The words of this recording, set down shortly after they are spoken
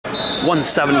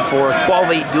174.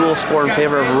 12-8 dual score in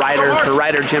favor of Ryder. For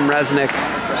Ryder, Jim Resnick,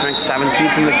 ranked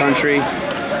 17th in the country.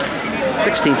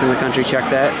 16th in the country, check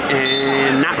that.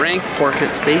 And not ranked for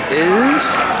Kent State is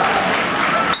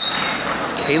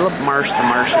Caleb Marsh, the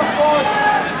Martian.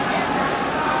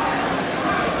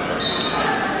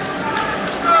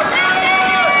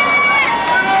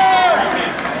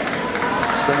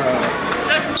 So,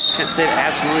 Kent State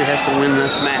absolutely has to win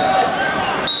this match,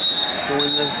 to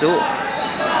win this duel.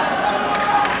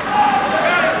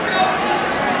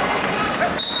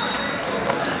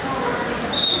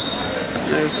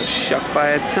 There's a shuck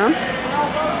by attempt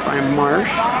by Marsh.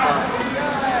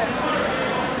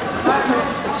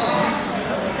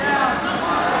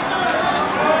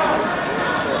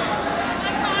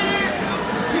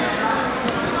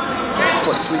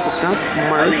 Foot sweep attempt,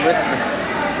 Marsh.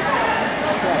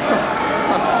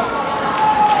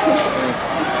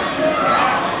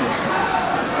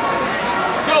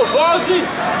 Go, Ballsy!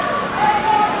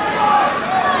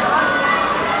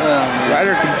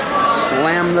 Ryder can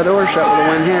slam the door shut with a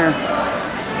win here.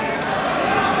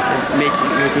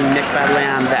 Making Nick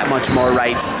Badleon that much more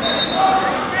right.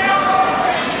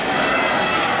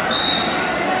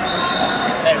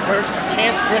 Hey, where's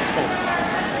Chance Driscoll?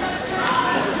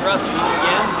 Is Russell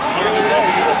again?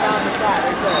 Sit down the side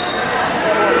right there.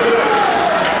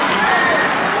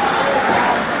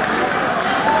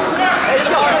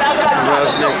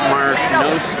 Resnick, Marsh,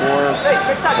 no score.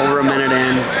 Over a minute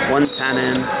in, 1:10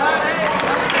 in.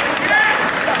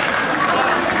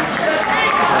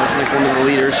 Resnick, one of the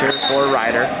leaders here for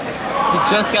Ryder. He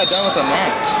just got done with the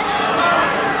match.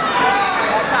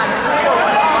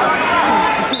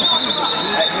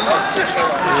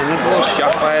 And there's a little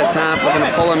shot by attempt, looking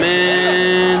to pull him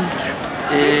in.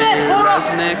 And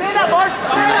Resnick,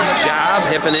 nice job,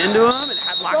 hipping into him and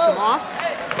headlocks him off.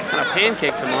 Kind of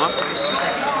pancakes him off.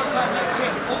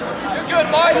 Good,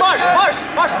 Marsh!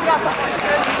 Marsh, to the outside.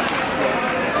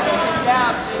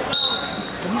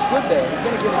 He's good there. He's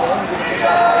going to get it in and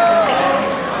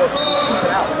get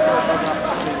it out.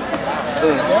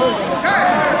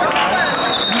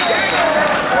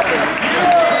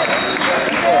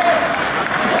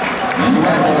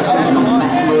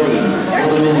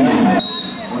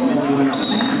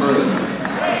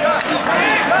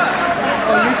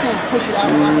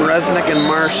 Resnick and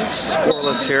Marsh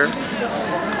scoreless here.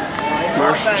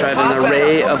 Marsh tried an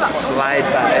array of slide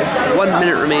dives. 1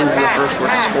 minute remains in the first one,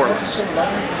 scoreless.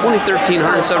 2013,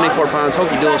 174 pounds.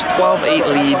 Hokie Duels 12-8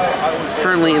 lead.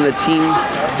 Currently in the team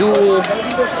duel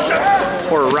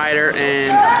for Ryder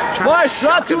and Marsh,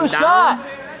 drop to a shot.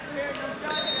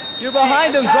 You're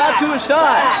behind him. Drop to a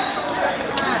shot.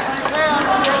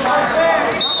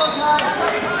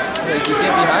 If you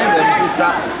get behind him, you just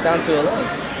drop down to a leg.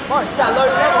 Marsh, you got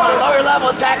lower level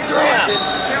attack through him.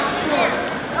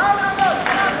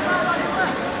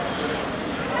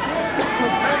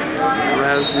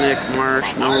 Resnick,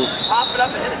 Marsh, no Pop it up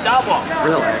and hit a double.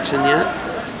 real action yet.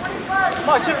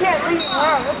 Marsh, you can't leave him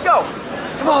around. Let's go.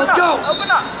 Come on, let's go. Open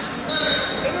up.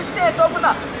 In your stance, open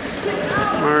up.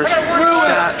 Marsh,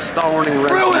 shot, stall warning,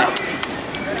 Resnick.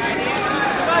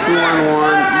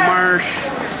 2-on-1, Marsh.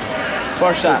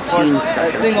 Far shot. 15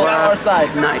 seconds Single on our left. side.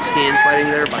 Nice hand fighting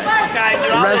there by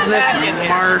Resnick,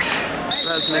 Marsh.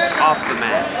 Resnick off the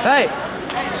mat. Hey,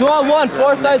 2-on-1,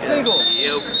 four-side single.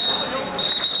 Yep.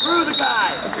 Through the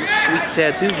guy. Some sweet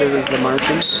tattoos there is the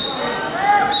Martian.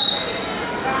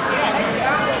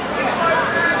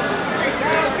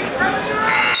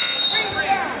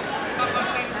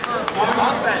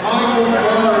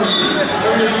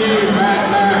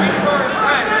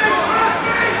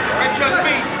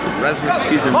 Resnick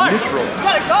sees a neutral. You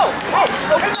gotta go. Hey,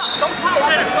 open up. Don't pile up.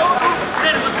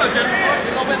 Center. Let's go, Jen. A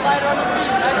little bit lighter on the feet.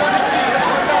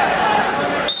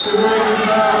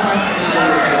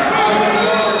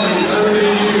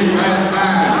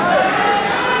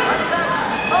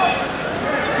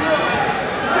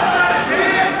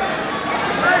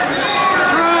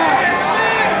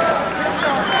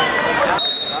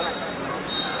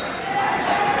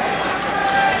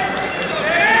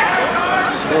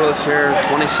 Scoreless here,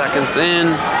 20 seconds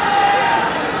in.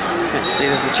 Kent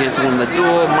State has a chance to win the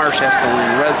duel. Marsh has to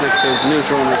win. Resnick chose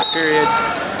neutral in this period.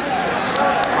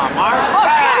 Come on, Marsh.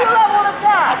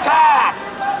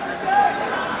 Attacks!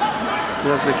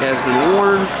 Resnick has been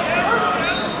warned.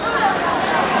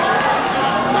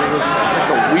 It's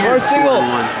like a weird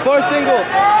one. Four single.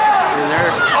 And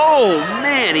there's, oh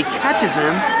man, he catches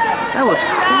him. That was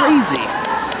crazy.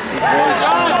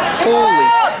 Holy,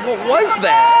 what was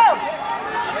that?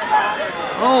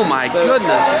 Oh my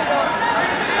goodness.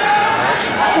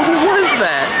 What was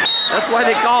that? That's why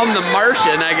they call him the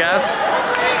Martian, I guess.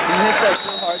 He hits that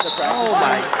so hard to practice. Oh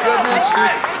my goodness.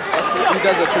 He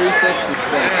does a 360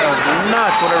 spin. That was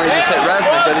nuts, whatever he just hit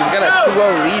Resnick, but he's got a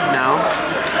 2-0 lead now.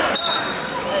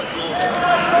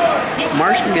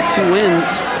 Marsh can get 2 wins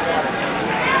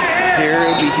here, it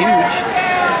would be huge.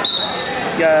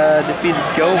 He defeated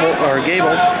Gable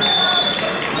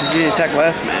Virginia Tech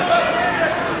last match.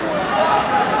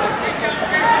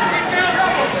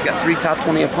 He's got 3 top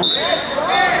 20 opponents.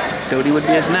 Doty would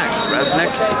be his next.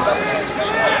 Resnick,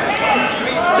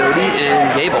 Doty,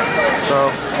 and Gable.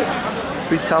 So,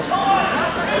 3 tough opponents.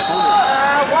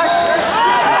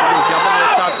 He's jumping to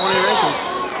his top 20 rankings.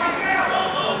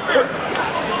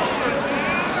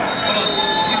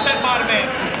 You said bottom man.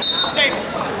 Table.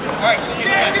 All right,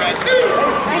 get that right.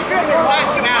 Set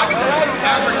now.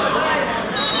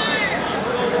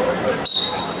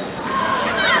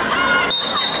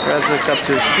 Resnick's up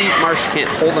to his feet. Marsh can't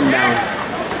hold him down.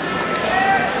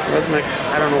 Resnick,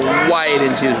 I don't know why he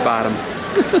didn't choose bottom.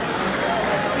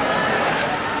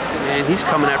 And he's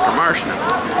coming after Marsh now.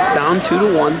 Down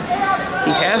 2-1.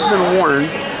 He has been warned.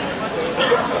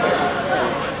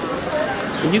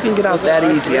 And you can get out that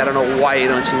easy. I don't know why you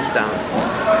don't choose down.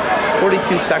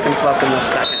 42 seconds left in the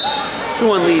second.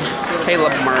 2-1 lead,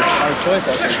 Caleb Marsh.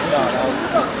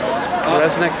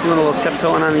 Resnick doing a little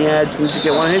tiptoeing on the edge. Needs to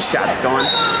get one of his shots going. It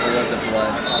wasn't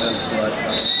blood. It was blood.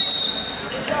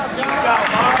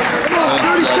 Come on,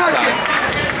 30 seconds.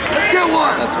 Let's get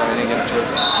one. That's why we didn't get a choice.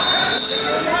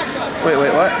 Wait,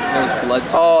 what? It was blood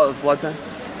time. Oh, it was blood time?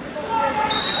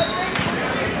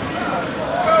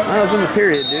 That was in the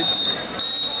period, dude.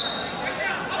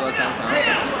 Blood time.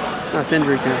 No, it's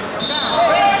injury time.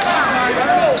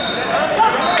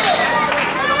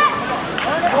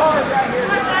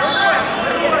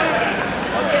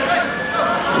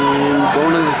 And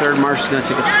going into the third, Marsh is going to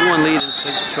take a 2-1 lead and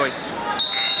take his choice.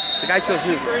 The guy chose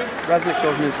neutral. Resnick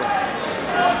chose neutral.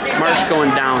 Marsh going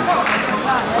down.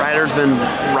 Ryder's been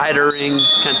ridering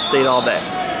Kent State all day.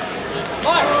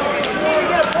 Mark, you need to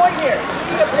get a point here.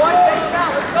 You need a point, take it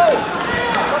out. Let's go.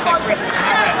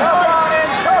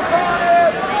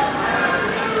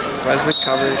 Resnick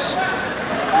covers.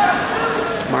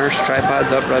 Marsh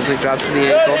tripods up. Resnick drops to the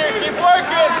ankle. Keep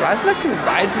working. Resnick can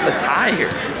ride for the tie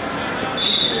here.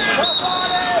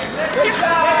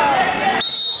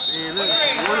 And there's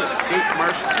one escape.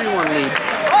 Marsh 3-1 lead.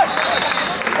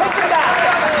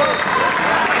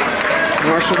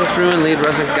 Marsh with a 3-1 lead.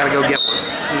 Resnick got to go get one.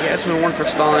 He has been warned for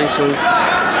stalling, so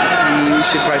you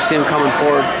should probably see him coming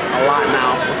forward a lot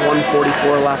now with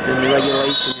 1:44 left in the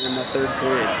regulation in the third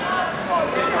period.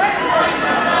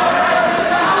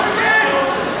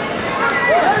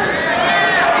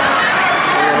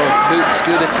 A little boot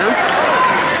scoot attempt.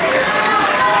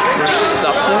 Marsh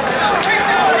stuffs it.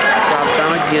 Drops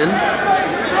down again.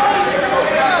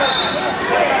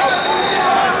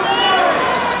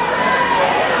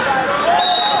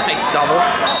 Nice double.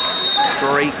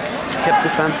 Great hip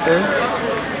defense there.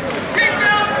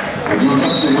 You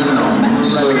take the winner on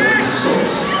number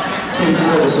 6. Take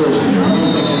for decision. You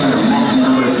take the winner on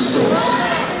number 6.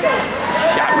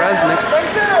 Shot Resnick.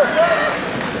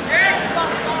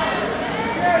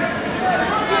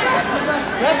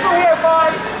 Wrestle here,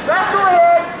 bud. Wrestle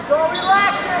here. Don't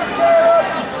relax here, Caleb.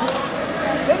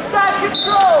 Inside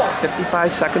control.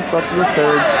 55 seconds left in the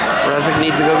third. Resnick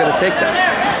needs to go get a takedown.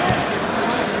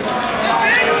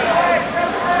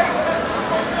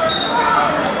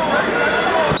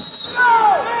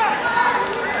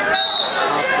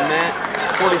 Off the mat.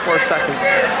 44 seconds.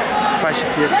 Probably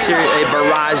should see a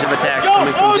barrage of attacks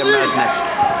coming from Jim Resnick.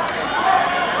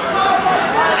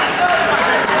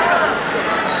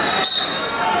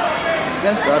 You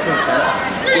guys dropped him chat?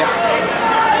 Yeah.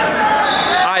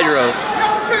 I drove.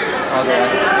 All the way.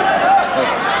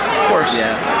 Of course.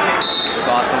 Yeah.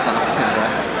 Boston's not gonna do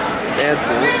that. That's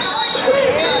it.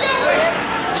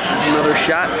 Another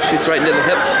shot. Shoots right into the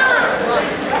hips.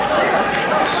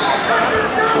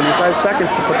 25 seconds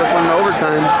to put this one in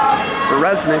overtime for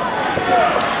Resnick.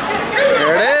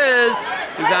 There it is.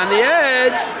 He's on the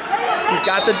edge. He's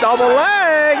got the double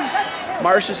legs.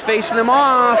 Marsh is facing him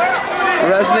off.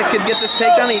 Resnick could get this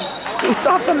takedown. He scoots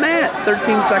off the mat.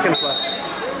 13 seconds left.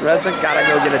 Resnick gotta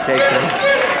go get a takedown.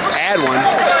 Had one.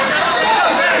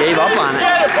 Gave up on it.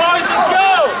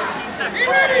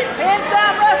 Hands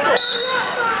down, wrestle.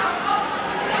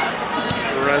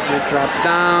 Resnick drops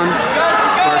down.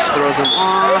 Marsh throws him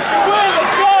off.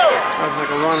 Resnick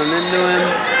running into him.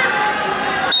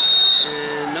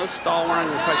 And no stall warning.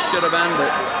 It probably should have been,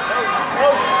 but.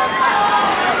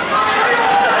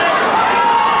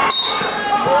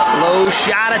 Low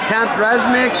shot attempt,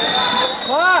 Resnick.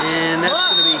 And that's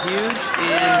going to be huge.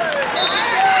 And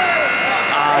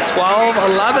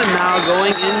 12-11 now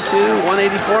going into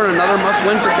 184. Another must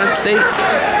win for Kent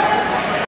State.